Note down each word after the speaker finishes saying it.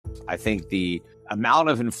I think the amount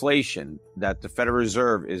of inflation that the Federal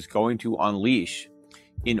Reserve is going to unleash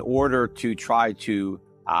in order to try to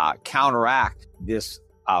counteract this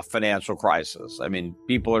financial crisis. I mean,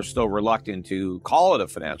 people are still reluctant to call it a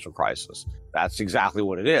financial crisis. That's exactly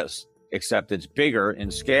what it is, except it's bigger in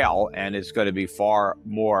scale and it's going to be far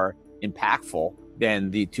more impactful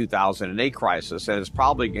than the 2008 crisis. And it's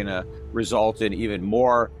probably going to result in even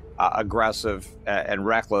more aggressive and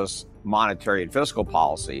reckless monetary and fiscal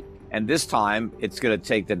policy. And this time, it's going to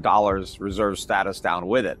take the dollar's reserve status down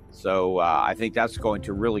with it. So I think that's going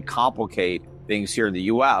to really complicate things here in the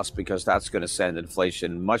U.S. because that's going to send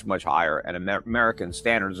inflation much, much higher and American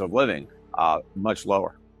standards of living much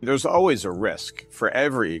lower. There's always a risk for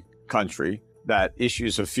every country that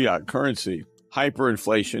issues a fiat currency.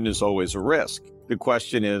 Hyperinflation is always a risk. The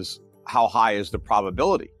question is, how high is the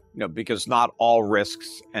probability? Because not all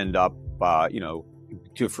risks end up,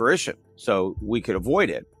 to fruition. So we could avoid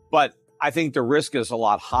it. But I think the risk is a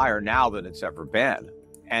lot higher now than it's ever been.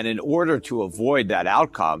 And in order to avoid that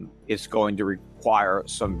outcome, it's going to require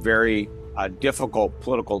some very difficult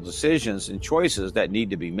political decisions and choices that need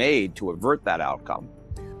to be made to avert that outcome.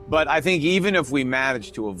 But I think even if we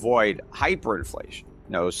manage to avoid hyperinflation,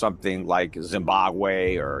 something like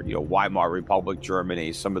Zimbabwe or, Weimar Republic,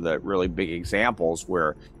 Germany, some of the really big examples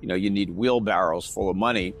where, you need wheelbarrows full of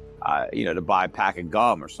money, to buy a pack of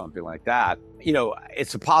gum or something like that.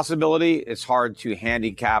 It's a possibility. It's hard to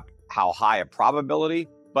handicap how high a probability,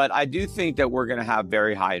 but I do think that we're going to have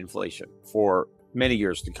very high inflation for many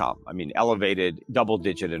years to come. I mean, elevated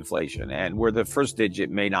double-digit inflation, and where the first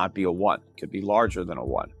digit may not be a 1, it could be larger than a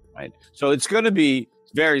 1, right? So it's going to be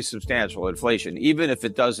very substantial inflation, even if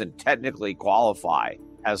it doesn't technically qualify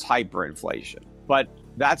as hyperinflation. But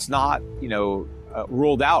that's not,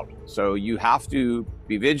 ruled out. So you have to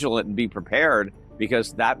be vigilant and be prepared,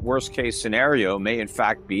 because that worst case scenario may in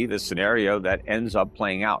fact be the scenario that ends up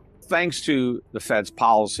playing out. Thanks to the Fed's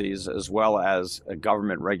policies, as well as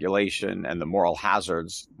government regulation and the moral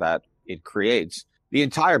hazards that it creates, the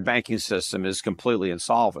entire banking system is completely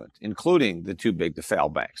insolvent, including the too big to fail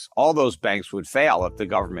banks. All those banks would fail if the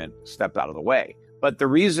government stepped out of the way. But the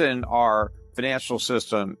reason our financial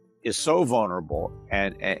system is so vulnerable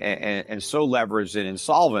and so leveraged and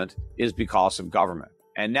insolvent is because of government.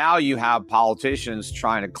 And now you have politicians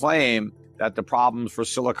trying to claim that the problems for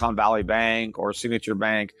Silicon Valley Bank or Signature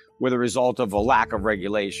Bank were the result of a lack of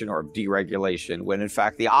regulation or of deregulation, when in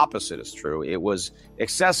fact the opposite is true. It was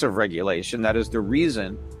excessive regulation that is the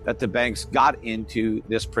reason that the banks got into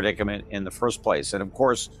this predicament in the first place. And of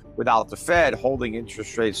course, without the Fed holding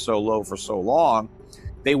interest rates so low for so long,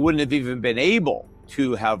 they wouldn't have even been able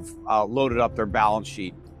to have loaded up their balance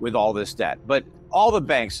sheet with all this debt. But all the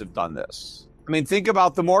banks have done this. I mean, think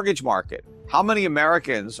about the mortgage market. How many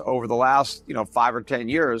Americans over the last, 5 or 10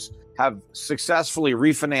 years have successfully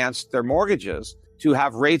refinanced their mortgages to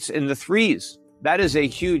have rates in the 3s? That is a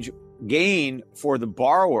huge gain for the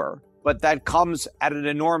borrower, but that comes at an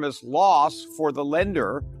enormous loss for the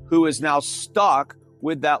lender, who is now stuck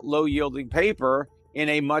with that low yielding paper in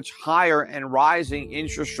a much higher and rising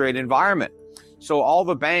interest rate environment. So all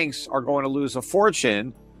the banks are going to lose a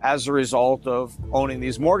fortune as a result of owning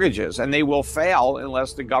these mortgages, and they will fail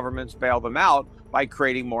unless the governments bail them out by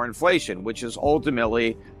creating more inflation, which is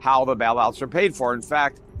ultimately how the bailouts are paid for. In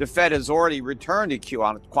fact, the Fed has already returned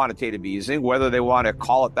to quantitative easing, whether they want to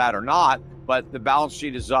call it that or not, but the balance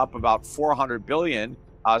sheet is up about $400 billion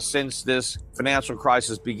since this financial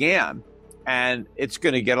crisis began, and it's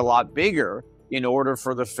going to get a lot bigger in order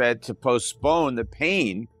for the Fed to postpone the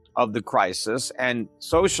pain of the crisis and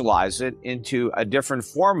socialize it into a different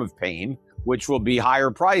form of pain, which will be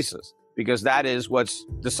higher prices, because that is what's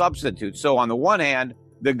the substitute. So on the one hand,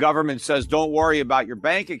 the government says, don't worry about your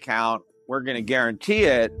bank account, we're going to guarantee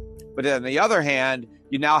it. But on the other hand,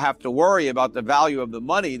 you now have to worry about the value of the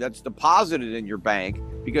money that's deposited in your bank,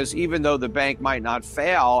 because even though the bank might not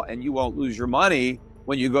fail and you won't lose your money,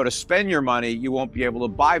 when you go to spend your money, you won't be able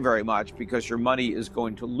to buy very much because your money is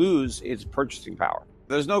going to lose its purchasing power.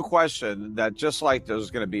 There's no question that just like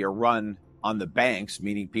there's going to be a run on the banks,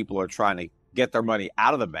 meaning people are trying to get their money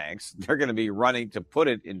out of the banks, they're going to be running to put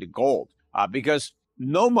it into gold, because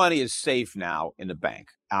no money is safe now in the bank,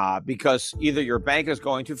 because either your bank is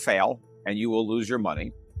going to fail and you will lose your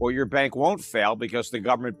money, or your bank won't fail because the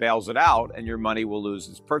government bails it out and your money will lose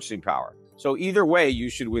its purchasing power. So either way, you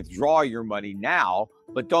should withdraw your money now,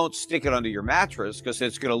 but don't stick it under your mattress, because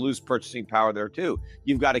it's going to lose purchasing power there too.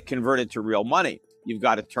 You've got to convert it to real money. You've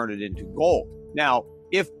got to turn it into gold. Now,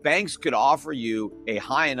 if banks could offer you a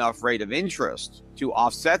high enough rate of interest to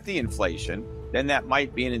offset the inflation, then that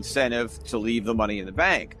might be an incentive to leave the money in the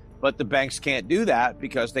bank. But the banks can't do that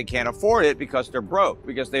because they can't afford it, because they're broke,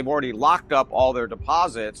 because they've already locked up all their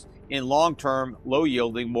deposits in long-term,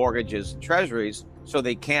 low-yielding mortgages and treasuries. So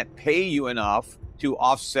they can't pay you enough to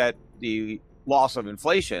offset the loss of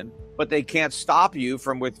inflation, but they can't stop you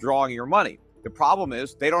from withdrawing your money. The problem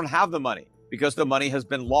is they don't have the money because the money has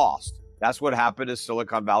been lost. That's what happened to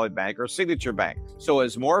Silicon Valley Bank or Signature Bank. So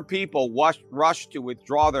as more people rush to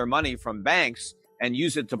withdraw their money from banks and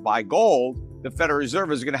use it to buy gold, the Federal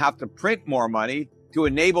Reserve is going to have to print more money to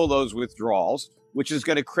enable those withdrawals, which is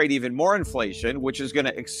going to create even more inflation, which is going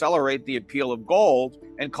to accelerate the appeal of gold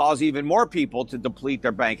and cause even more people to deplete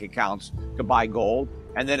their bank accounts to buy gold.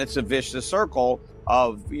 And then it's a vicious circle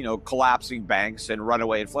of, collapsing banks and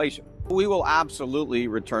runaway inflation. We will absolutely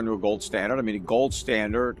return to a gold standard. I mean, a gold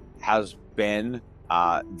standard has been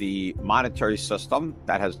the monetary system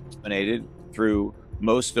that has dominated through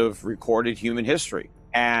most of recorded human history.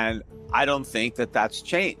 And I don't think that that's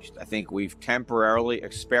changed. I think we've temporarily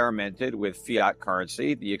experimented with fiat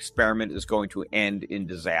currency. The experiment is going to end in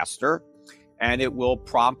disaster, and it will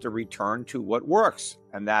prompt a return to what works,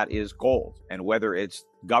 and that is gold. And whether it's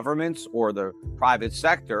governments or the private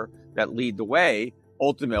sector that lead the way,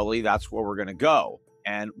 ultimately, that's where we're going to go.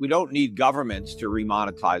 And we don't need governments to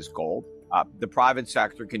remonetize gold. The private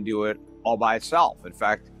sector can do it all by itself. In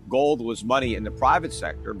fact, gold was money in the private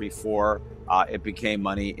sector before it became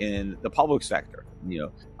money in the public sector.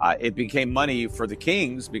 It became money for the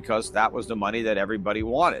kings because that was the money that everybody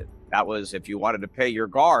wanted. That was, if you wanted to pay your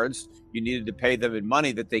guards, you needed to pay them in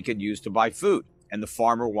money that they could use to buy food. And the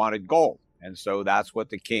farmer wanted gold. And so that's what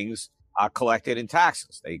the kings collected in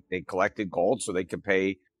taxes. They collected gold so they could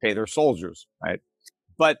pay their soldiers, right?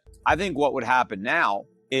 But I think what would happen now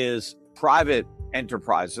is private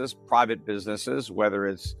enterprises, private businesses, whether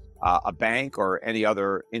it's a bank or any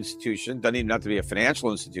other institution, doesn't even have to be a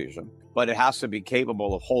financial institution, but it has to be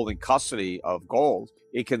capable of holding custody of gold.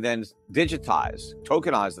 It can then digitize,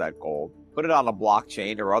 tokenize that gold, put it on a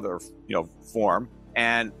blockchain or other form,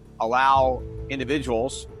 and allow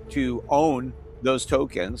individuals to own those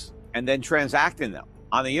tokens and then transact in them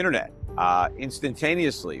on the internet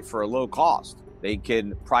instantaneously for a low cost. They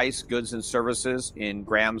can price goods and services in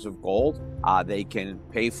grams of gold. They can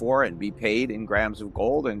pay for and be paid in grams of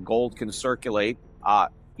gold, and gold can circulate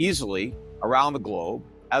easily around the globe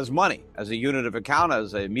as money, as a unit of account,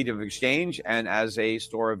 as a medium of exchange, and as a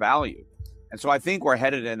store of value. And so I think we're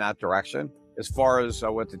headed in that direction. As far as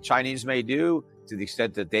what the Chinese may do, to the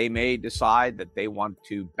extent that they may decide that they want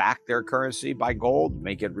to back their currency by gold,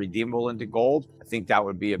 make it redeemable into gold, I think that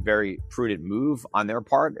would be a very prudent move on their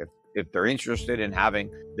part. If they're interested in having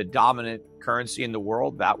the dominant currency in the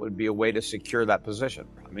world, that would be a way to secure that position.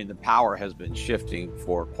 I mean, the power has been shifting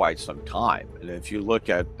for quite some time. And if you look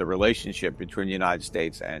at the relationship between the United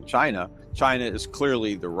States and China, China is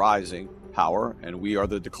clearly the rising power and we are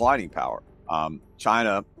the declining power.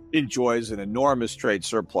 China enjoys an enormous trade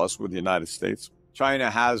surplus with the United States. China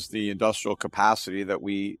has the industrial capacity that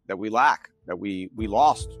we lack, that we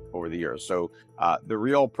lost over the years. So the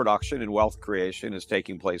real production and wealth creation is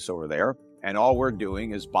taking place over there. And all we're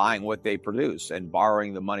doing is buying what they produce and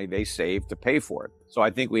borrowing the money they save to pay for it. So I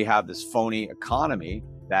think we have this phony economy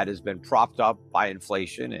that has been propped up by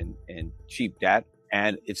inflation and cheap debt,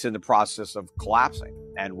 and it's in the process of collapsing.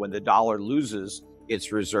 And when the dollar loses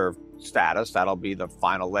its reserve status, that'll be the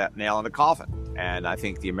final nail in the coffin. And I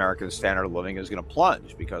think the American standard of living is going to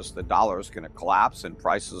plunge because the dollar is going to collapse and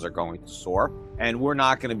prices are going to soar. And we're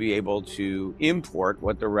not going to be able to import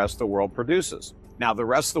what the rest of the world produces. Now, the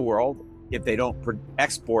rest of the world, if they don't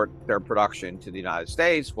export their production to the United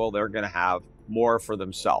States, well, they're going to have more for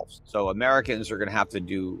themselves. So Americans are going to have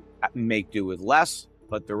to make do with less,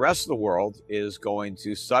 but the rest of the world is going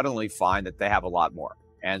to suddenly find that they have a lot more.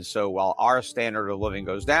 And so while our standard of living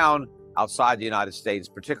goes down outside the United States,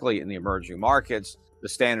 particularly in the emerging markets, the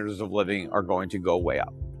standards of living are going to go way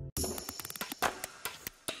up.